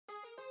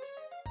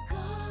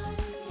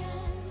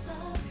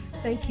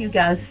Thank you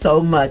guys so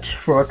much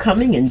for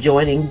coming and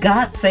joining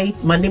God Faith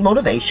Monday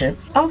Motivation.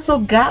 Also,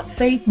 God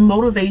Faith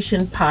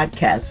Motivation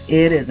Podcast.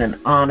 It is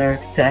an honor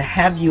to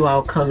have you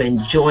all come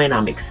and join.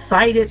 I'm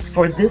excited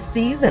for this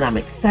season. I'm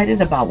excited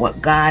about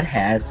what God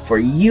has for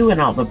you and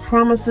all the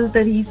promises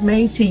that He's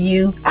made to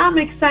you. I'm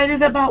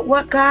excited about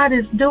what God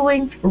is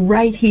doing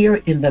right here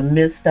in the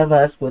midst of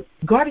us with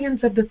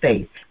Guardians of the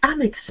Faith.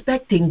 I'm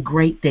expecting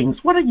great things.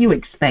 What are you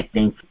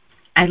expecting?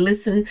 I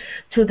listened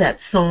to that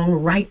song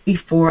right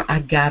before I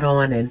got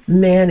on, and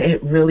man,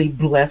 it really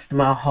blessed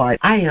my heart.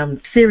 I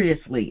am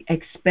seriously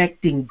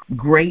expecting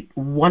great,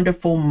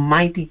 wonderful,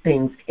 mighty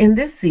things in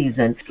this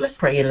season. Let's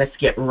pray and let's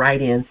get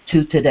right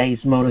into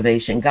today's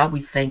motivation. God,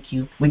 we thank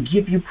you. We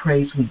give you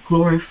praise. We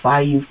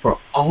glorify you for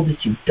all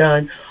that you've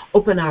done.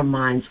 Open our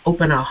minds,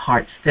 open our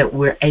hearts that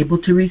we're able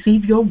to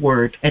receive your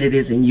word, and it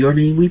is in your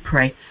name we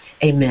pray.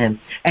 Amen.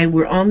 And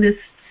we're on this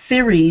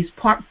series,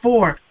 part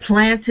 4,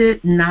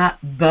 Planted, Not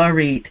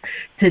Buried.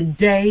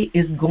 Today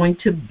is going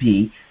to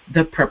be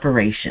the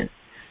preparation.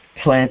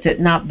 Planted,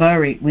 not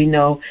buried. We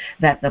know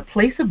that the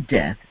place of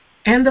death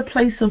and the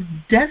place of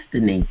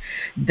destiny,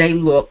 they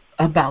look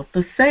about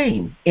the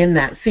same in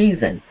that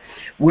season.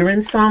 We're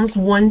in Psalms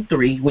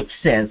 1:3, which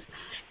says,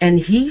 "And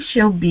he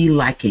shall be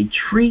like a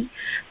tree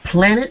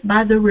planted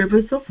by the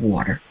rivers of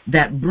water,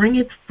 that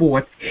bringeth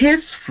forth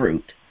his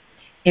fruit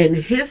in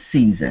his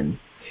season.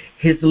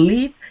 His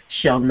leaf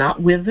shall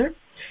not wither,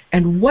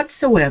 and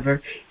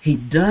whatsoever he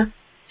doth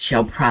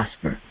shall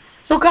prosper."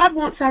 So God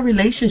wants our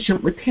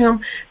relationship with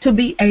him to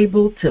be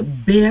able to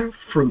bear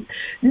fruit,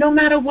 no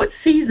matter what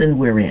season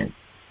we're in.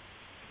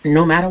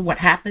 No matter what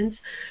happens,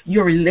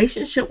 your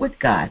relationship with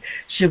God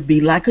should be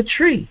like a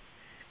tree.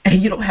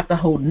 And you don't have to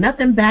hold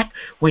nothing back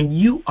when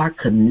you are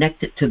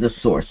connected to the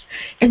source.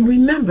 And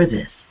remember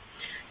this,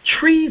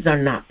 trees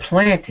are not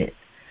planted,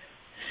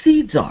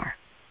 seeds are.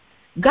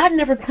 God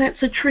never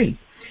plants a tree.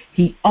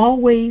 He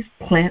always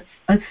plants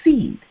a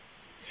seed.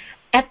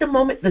 At the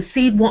moment the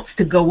seed wants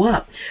to go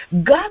up,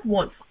 God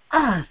wants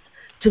us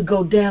to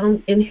go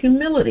down in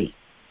humility.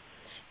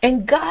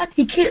 And God,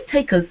 He can't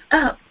take us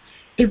up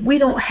if we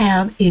don't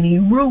have any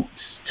roots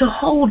to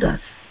hold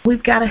us.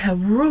 We've got to have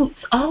roots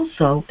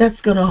also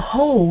that's going to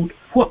hold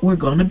what we're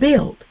going to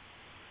build.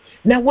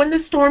 Now, when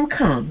the storm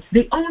comes,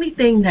 the only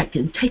thing that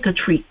can take a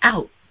tree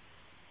out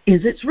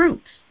is its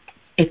roots.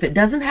 If it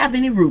doesn't have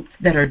any roots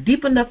that are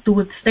deep enough to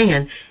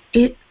withstand,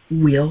 it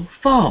will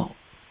fall.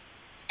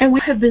 And we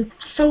have been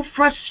so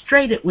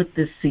frustrated with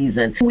this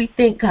season. We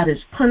think God is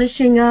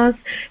punishing us,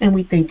 and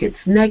we think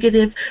it's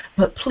negative,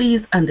 but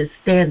please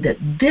understand that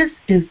this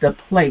is the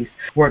place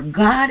where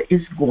God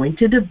is going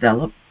to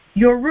develop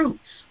your roots.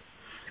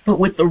 But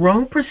with the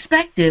wrong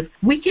perspective,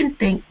 we can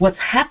think what's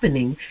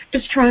happening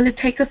is trying to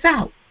take us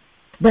out.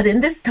 But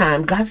in this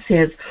time, God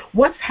says,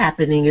 what's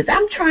happening is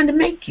I'm trying to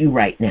make you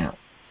right now.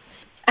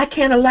 I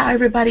can't allow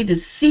everybody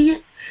to see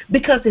it,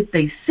 because if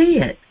they see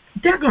it,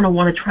 they're going to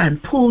want to try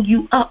and pull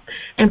you up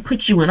and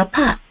put you in a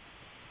pot.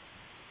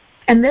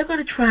 And they're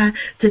going to try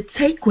to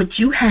take what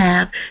you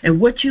have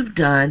and what you've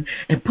done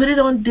and put it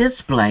on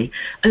display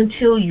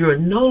until you're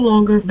no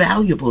longer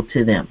valuable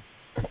to them.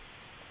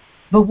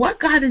 But what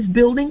God is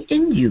building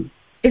in you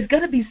is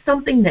going to be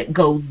something that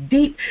goes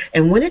deep,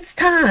 and when it's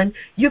time,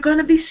 you're going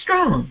to be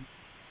strong.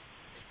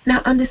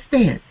 Now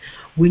understand,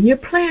 when you're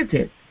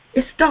planted,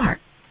 it's dark.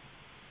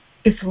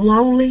 It's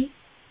lonely.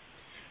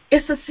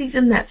 It's a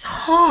season that's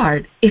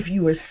hard if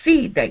you're a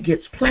seed that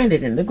gets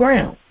planted in the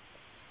ground.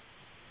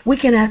 We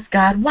can ask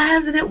God, why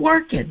isn't it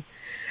working?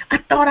 I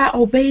thought I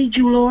obeyed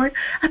you, Lord.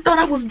 I thought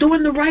I was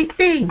doing the right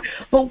thing.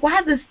 But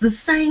why does the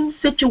same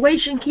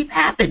situation keep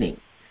happening?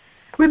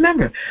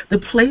 Remember, the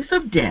place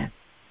of death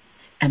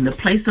and the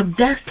place of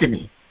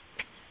destiny,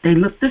 they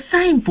look the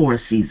same for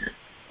a season.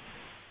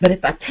 But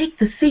if I take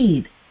the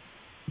seed,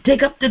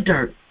 dig up the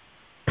dirt,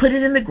 put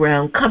it in the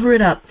ground, cover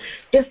it up,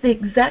 it's the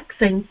exact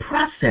same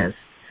process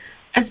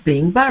as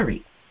being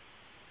buried.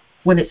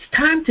 When it's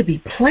time to be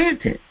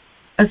planted,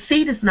 a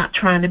seed is not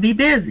trying to be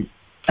busy.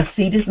 A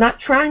seed is not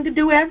trying to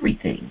do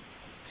everything.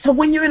 So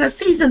when you're in a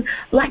season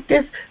like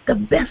this, the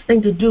best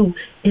thing to do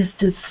is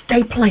to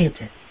stay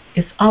planted.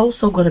 It's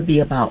also going to be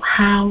about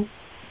how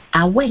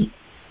I wait.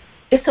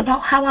 It's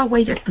about how I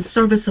wait at the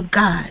service of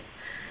God.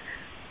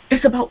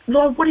 It's about,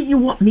 Lord, what do you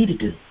want me to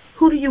do?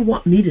 Who do you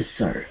want me to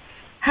serve?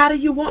 How do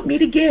you want me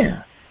to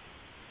give?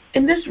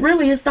 And this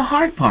really is the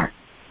hard part.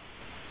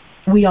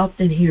 We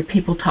often hear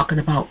people talking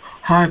about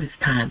harvest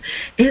time.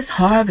 It's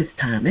harvest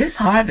time. It's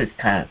harvest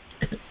time.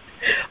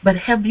 But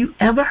have you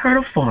ever heard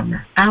a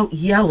farmer out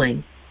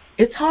yelling,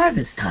 it's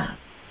harvest time?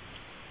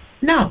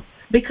 No,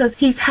 because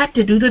he's had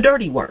to do the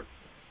dirty work.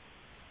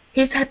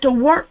 He's had to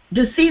work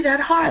to see that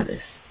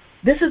harvest.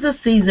 This is a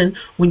season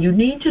when you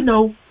need to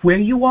know where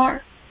you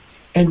are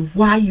and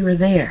why you're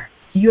there.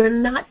 You're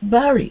not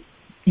buried.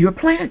 You're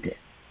planted.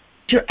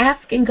 You're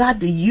asking God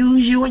to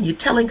use you, and you're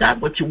telling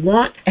God what you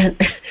want, and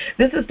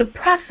this is the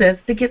process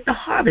to get the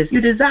harvest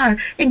you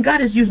desire. And God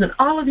is using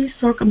all of these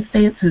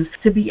circumstances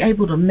to be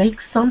able to make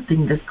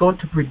something that's going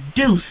to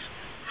produce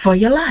for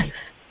your life.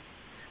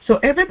 So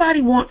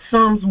everybody wants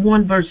Psalms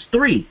 1 verse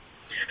 3,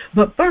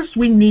 but first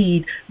we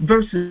need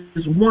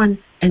verses 1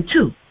 and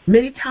 2.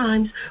 Many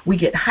times we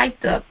get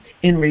hyped up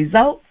in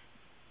results,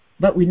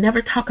 but we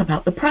never talk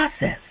about the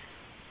process.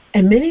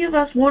 And many of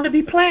us want to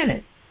be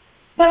planted.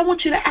 But I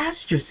want you to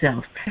ask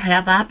yourself,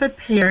 have I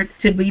prepared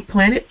to be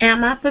planted?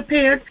 Am I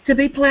prepared to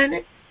be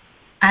planted?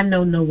 I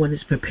know no one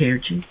has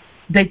prepared you.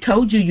 They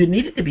told you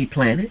needed to be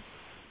planted.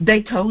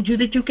 They told you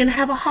that you can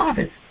have a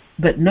harvest,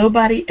 but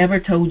nobody ever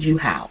told you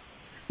how.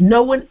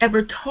 No one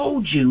ever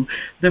told you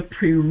the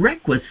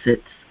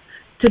prerequisites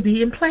to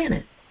being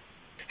planted.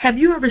 Have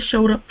you ever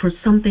showed up for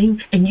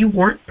something and you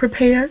weren't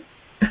prepared?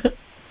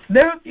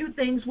 There are a few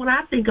things when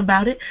I think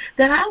about it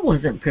that I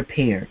wasn't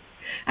prepared.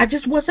 I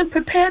just wasn't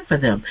prepared for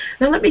them.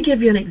 Now let me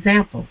give you an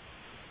example.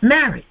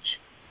 Marriage.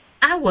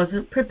 I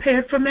wasn't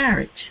prepared for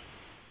marriage.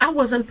 I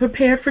wasn't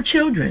prepared for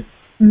children.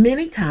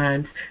 Many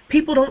times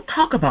people don't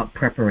talk about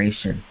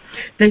preparation.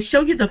 They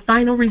show you the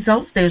final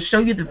results. They'll show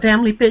you the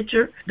family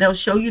picture. They'll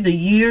show you the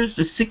years,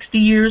 the 60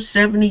 years,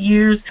 70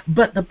 years,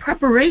 but the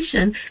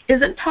preparation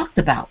isn't talked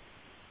about.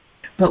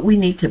 But we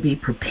need to be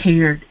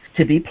prepared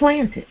to be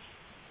planted.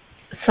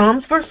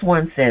 Psalms verse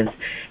 1 says,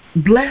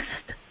 blessed,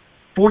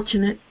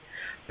 fortunate,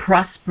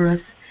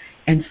 prosperous,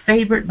 and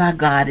favored by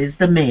God is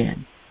the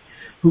man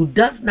who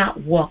does not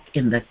walk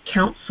in the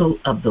counsel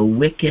of the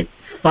wicked,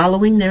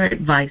 following their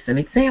advice and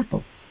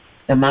example.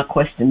 And my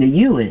question to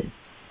you is,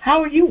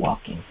 how are you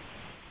walking?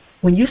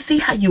 When you see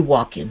how you're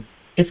walking,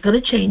 it's going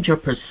to change your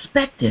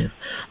perspective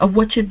of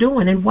what you're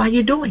doing and why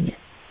you're doing it.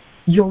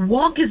 Your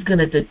walk is going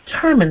to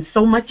determine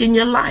so much in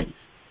your life.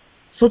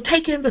 So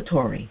take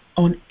inventory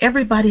on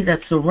everybody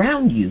that's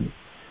around you.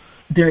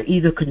 They're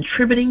either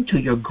contributing to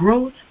your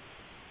growth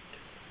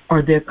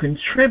or they're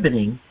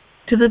contributing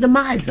to the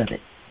demise of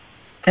it.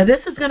 And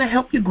this is going to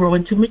help you grow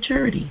into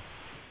maturity.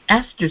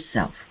 Ask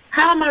yourself,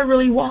 how am I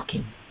really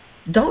walking?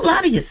 Don't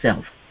lie to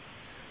yourself.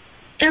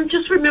 And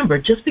just remember,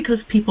 just because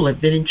people have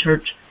been in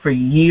church for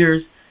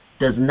years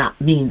does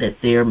not mean that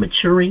they're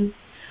maturing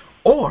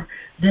or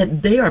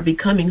that they are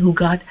becoming who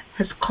God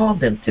has called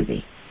them to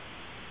be.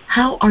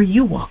 How are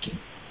you walking?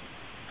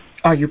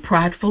 Are you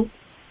prideful?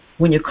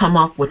 When you come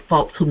off with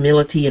false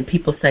humility and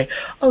people say,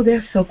 oh,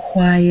 they're so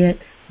quiet,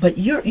 but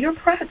you're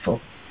prideful.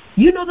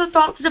 You know the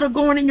thoughts that are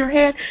going in your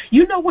head.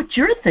 You know what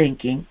you're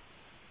thinking.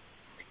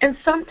 And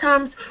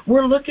sometimes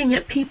we're looking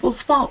at people's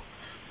faults.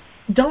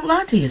 Don't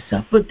lie to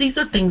yourself. But these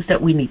are things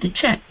that we need to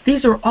check.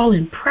 These are all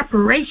in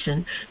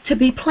preparation to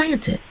be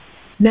planted.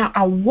 Now,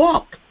 our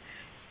walk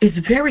is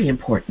very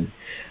important.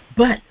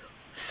 But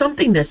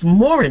something that's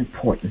more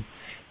important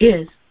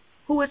is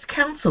who is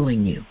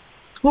counseling you.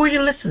 Who are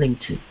you listening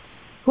to?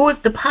 Who is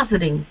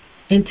depositing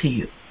into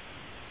you?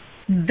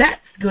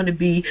 That's going to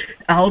be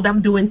all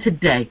I'm doing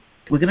today.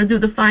 We're going to do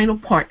the final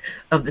part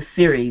of the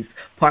series,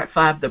 part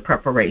 5, the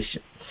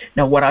preparation.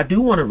 Now, what I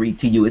do want to read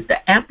to you is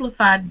the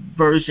amplified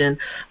version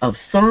of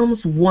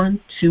Psalms 1,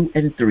 2,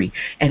 and 3.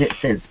 And it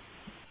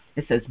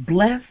says,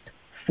 blessed,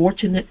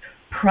 fortunate,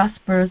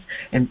 prosperous,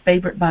 and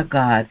favored by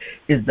God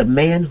is the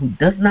man who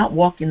does not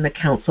walk in the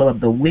counsel of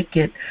the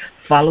wicked,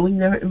 following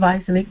their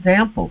advice and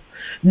example,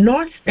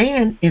 nor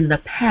stand in the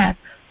path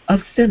of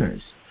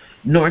sinners,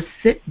 nor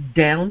sit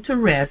down to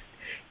rest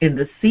in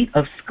the seat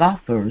of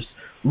scoffers,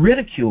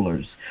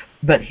 ridiculers,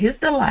 but his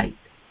delight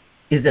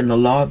is in the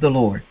law of the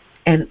Lord.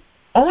 And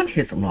on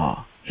his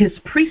law, his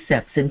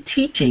precepts and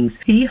teachings,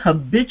 he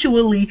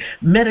habitually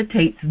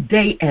meditates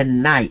day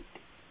and night.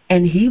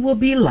 And he will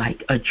be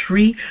like a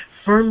tree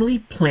firmly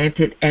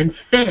planted and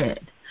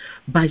fed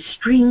by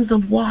streams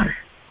of water,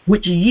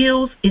 which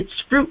yields its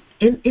fruit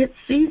in its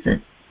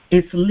season.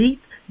 Its leaf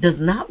does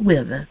not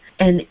wither,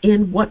 and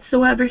in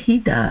whatsoever he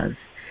does,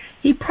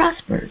 he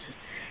prospers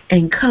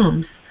and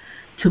comes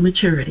to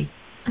maturity.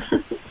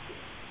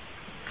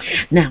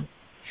 Now,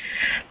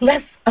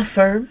 let's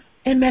affirm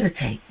and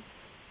meditate.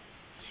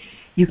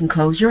 You can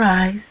close your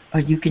eyes or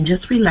you can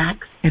just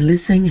relax and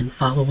listen and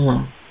follow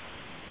along.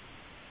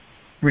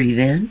 Breathe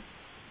in.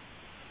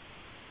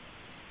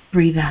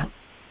 Breathe out.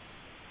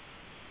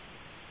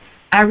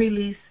 I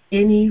release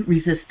any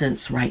resistance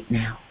right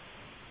now.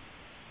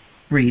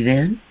 Breathe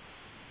in.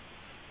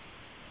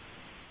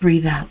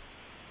 Breathe out.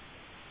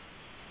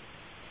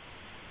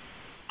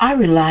 I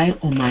rely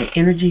on my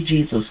energy,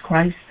 Jesus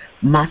Christ,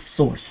 my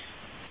source.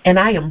 And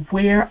I am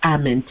where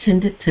I'm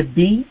intended to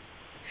be,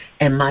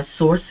 and my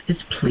source is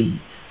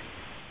pleased.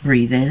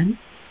 Breathe in.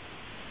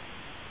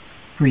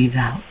 Breathe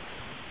out.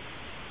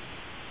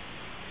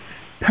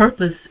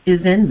 Purpose is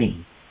in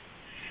me,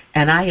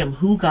 and I am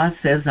who God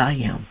says I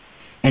am,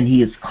 and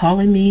he is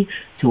calling me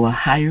to a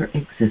higher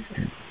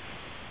existence.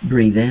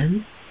 Breathe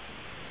in.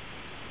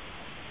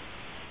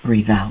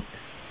 Breathe out.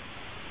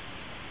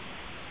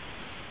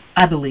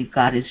 I believe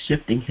God is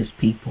shifting his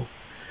people,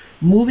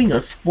 moving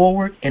us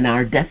forward in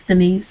our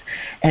destinies,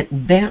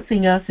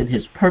 advancing us in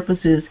his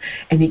purposes,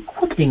 and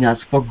equipping us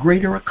for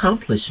greater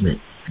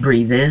accomplishments.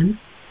 Breathe in.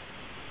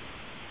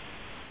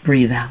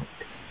 Breathe out.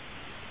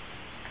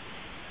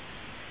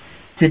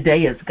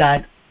 Today, as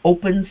God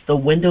opens the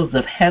windows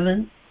of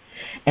heaven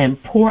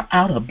and pour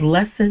out a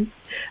blessing,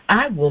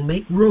 I will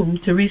make room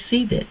to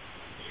receive it.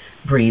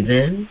 Breathe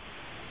in,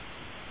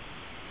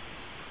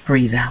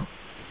 breathe out.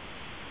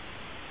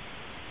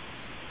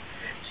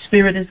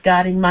 Spirit is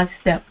guiding my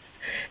steps,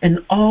 and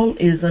all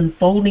is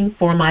unfolding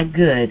for my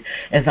good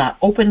as I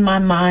open my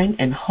mind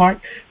and heart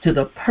to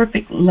the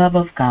perfect love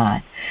of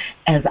God,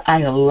 as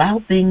I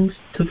allow things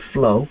to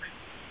flow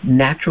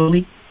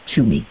naturally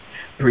to me.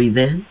 Breathe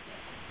in,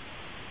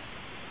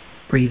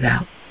 breathe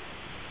out.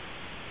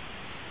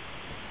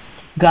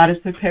 God is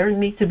preparing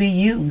me to be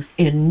used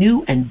in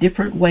new and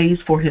different ways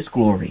for His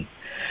glory.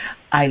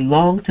 I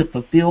long to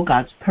fulfill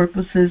God's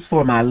purposes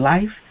for my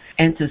life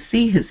and to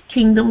see His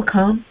kingdom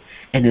come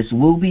and His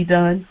will be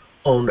done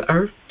on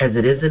earth as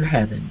it is in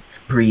heaven.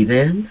 Breathe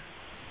in,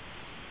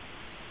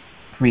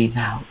 breathe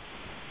out.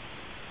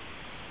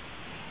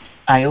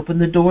 I open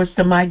the doors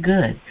to my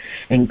good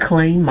and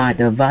claim my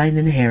divine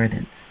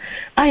inheritance.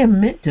 I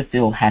am meant to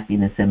feel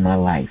happiness in my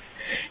life,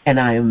 and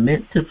I am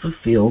meant to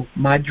fulfill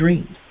my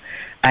dreams.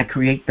 I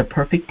create the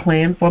perfect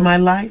plan for my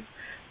life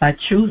by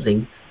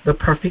choosing the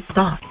perfect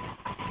thought.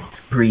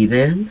 Breathe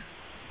in,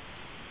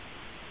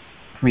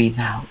 breathe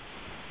out.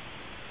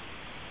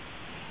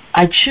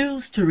 I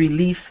choose to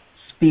release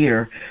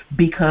fear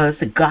because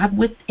God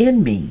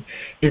within me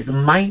is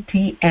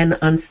mighty and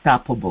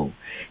unstoppable,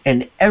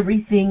 and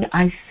everything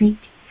I seek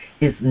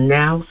is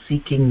now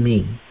seeking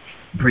me.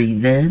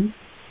 Breathe in,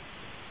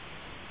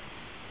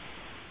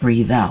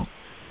 breathe out.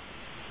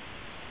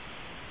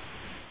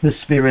 The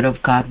Spirit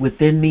of God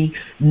within me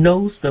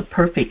knows the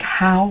perfect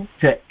how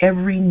to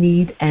every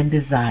need and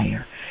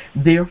desire.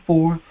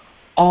 Therefore,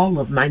 all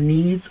of my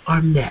needs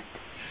are met.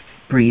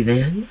 Breathe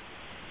in,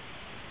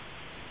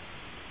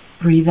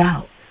 breathe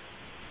out.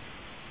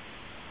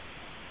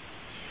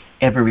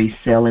 Every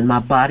cell in my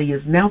body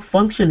is now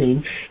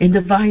functioning in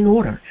divine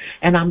order,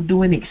 and I'm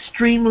doing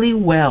extremely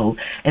well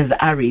as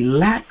I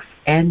relax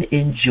and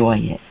enjoy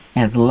it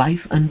as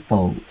life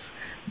unfolds.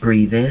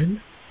 Breathe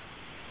in,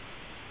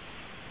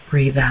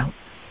 breathe out.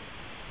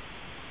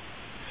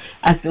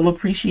 I feel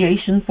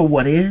appreciation for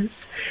what is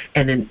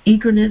and an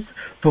eagerness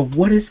for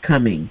what is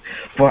coming.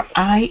 For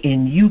I,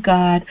 in you,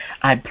 God,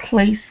 I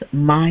place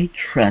my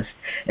trust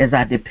as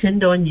I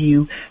depend on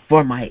you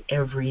for my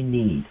every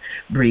need.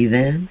 Breathe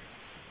in,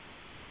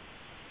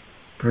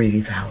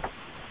 breathe out.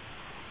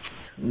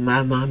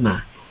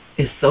 My.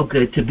 It's so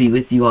good to be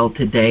with you all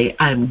today.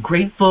 I'm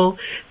grateful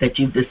that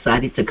you've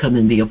decided to come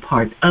and be a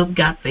part of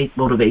God Faith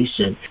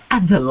Motivation.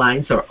 And the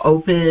lines are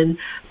open.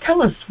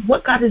 Tell us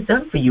what God has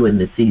done for you in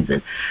this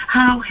season.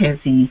 How has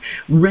He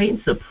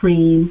reigned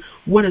supreme?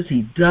 What has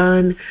He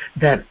done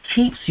that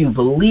keeps you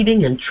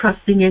believing and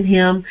trusting in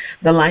Him?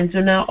 The lines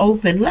are now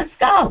open. Let's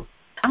go.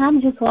 I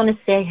just want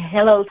to say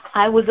hello.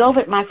 I was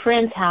over at my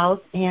friend's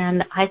house,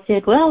 and I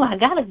said, well, I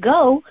got to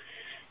go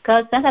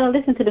because I got to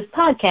listen to this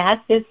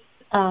podcast. It's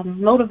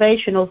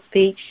motivational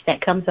speech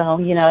that comes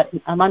on,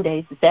 on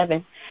Mondays at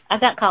 7. I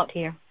got caught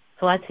here.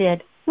 So I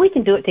said, we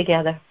can do it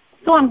together.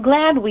 So I'm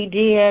glad we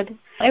did.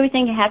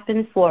 Everything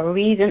happens for a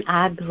reason,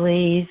 I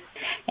believe.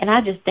 And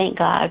I just thank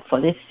God for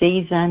this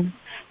season.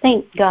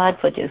 Thank God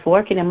for just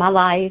working in my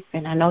life.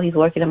 And I know He's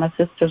working in my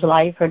sister's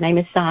life. Her name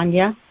is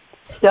Sonia.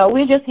 So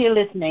we're just here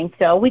listening.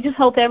 So we just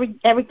hope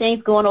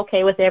everything's going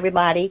okay with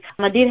everybody.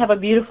 I did have a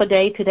beautiful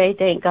day today,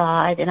 thank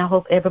God. And I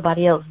hope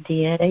everybody else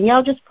did. And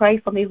y'all just pray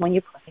for me when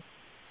you pray.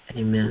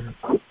 Amen.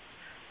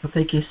 Well,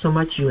 thank you so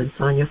much, you and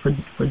Sonia,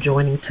 for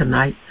joining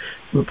tonight.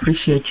 We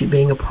appreciate you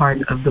being a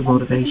part of the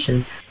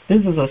motivation. This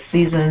is a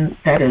season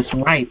that is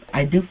ripe.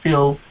 I do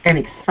feel an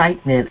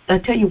excitement. I'll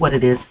tell you what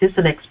it is. It's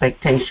an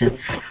expectation.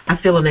 I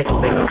feel an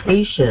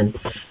expectation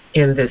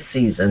in this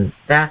season.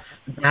 That's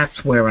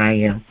where I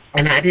am.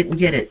 And I didn't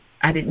get it.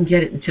 I didn't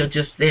get it until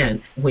just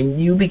then. When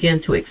you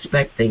begin to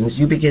expect things,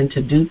 you begin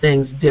to do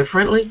things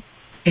differently.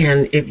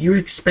 And if you're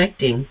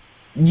expecting,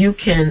 you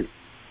can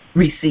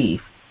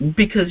receive,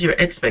 because your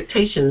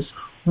expectations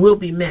will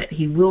be met.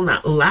 He will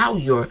not allow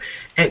your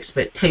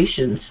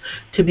expectations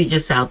to be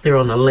just out there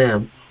on a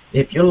limb.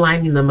 If you're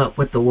lining them up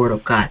with the Word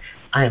of God,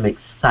 I am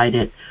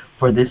excited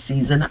for this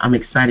season. I'm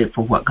excited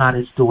for what God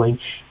is doing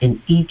in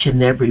each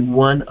and every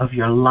one of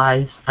your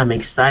lives. I'm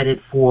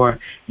excited for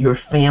your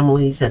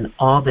families and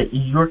all that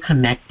you're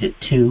connected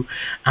to.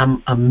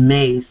 I'm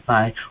amazed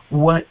by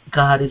what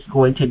God is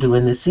going to do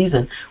in this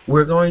season.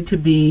 We're going to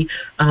be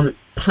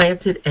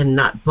planted and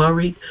not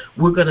buried.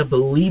 We're going to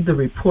believe the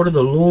report of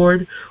the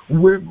Lord.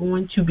 We're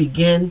going to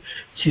begin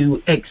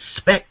to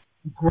expect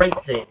great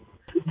things.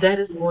 That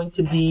is going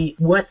to be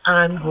what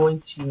I'm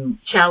going to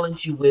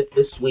challenge you with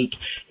this week,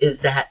 is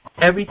that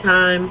every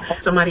time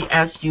somebody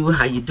asks you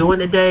how you doing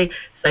today,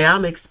 say,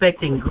 I'm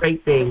expecting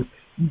great things.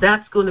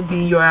 That's going to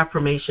be your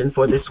affirmation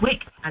for this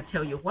week. I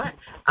tell you what,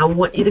 I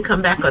want you to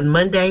come back on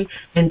Monday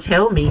and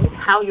tell me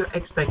how your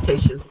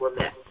expectations were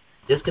met.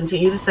 Just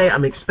continue to say,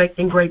 I'm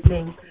expecting great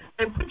things,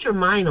 and put your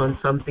mind on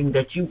something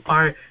that you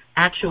are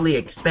actually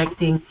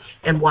expecting,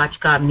 and watch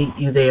God meet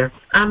you there.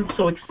 I'm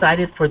so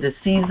excited for this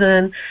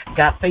season.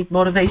 God Faith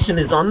Motivation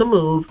is on the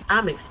move.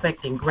 I'm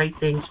expecting great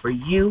things for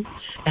you.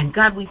 And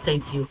God, we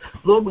thank you.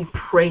 Lord, we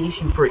praise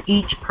you for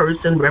each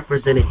person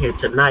represented here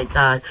tonight,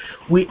 God.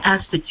 We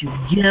ask that you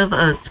give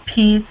us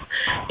peace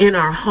in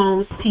our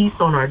homes, peace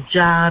on our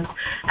jobs.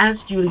 Ask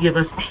you to give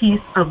us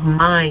peace of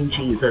mind,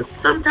 Jesus.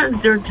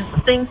 Sometimes there are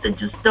just things that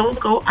just don't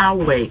go our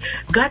way.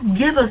 God,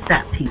 give us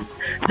that peace,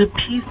 the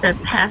peace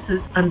that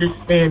passes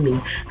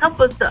understanding. Help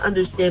us to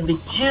understand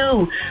that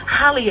you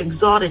highly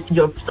exalted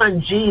your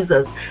son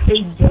Jesus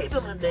and gave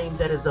him a name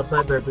that is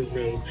above every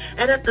name.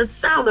 And at the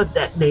sound of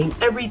that name,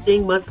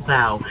 everything must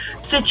bow.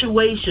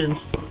 Situations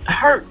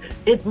hurt,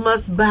 it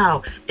must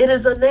bow. It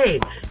is a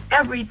name.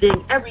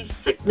 Everything, every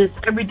sickness,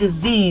 every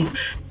disease,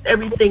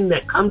 everything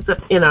that comes up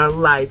in our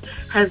life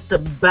has to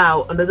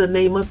bow under the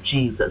name of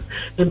Jesus.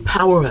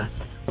 Empower us.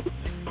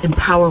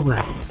 Empower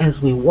us as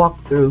we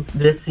walk through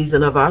this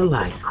season of our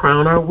life.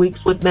 Crown our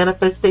weeks with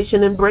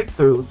manifestation and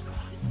breakthroughs.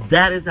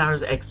 That is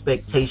our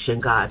expectation,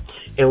 God,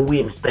 and we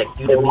expect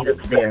you to meet us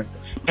there.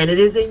 And it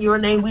is in your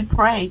name we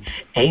pray.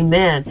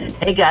 Amen.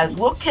 Hey, guys,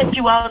 we'll catch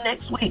you all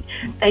next week.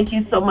 Thank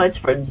you so much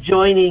for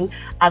joining.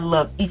 I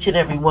love each and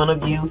every one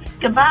of you.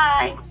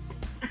 Goodbye.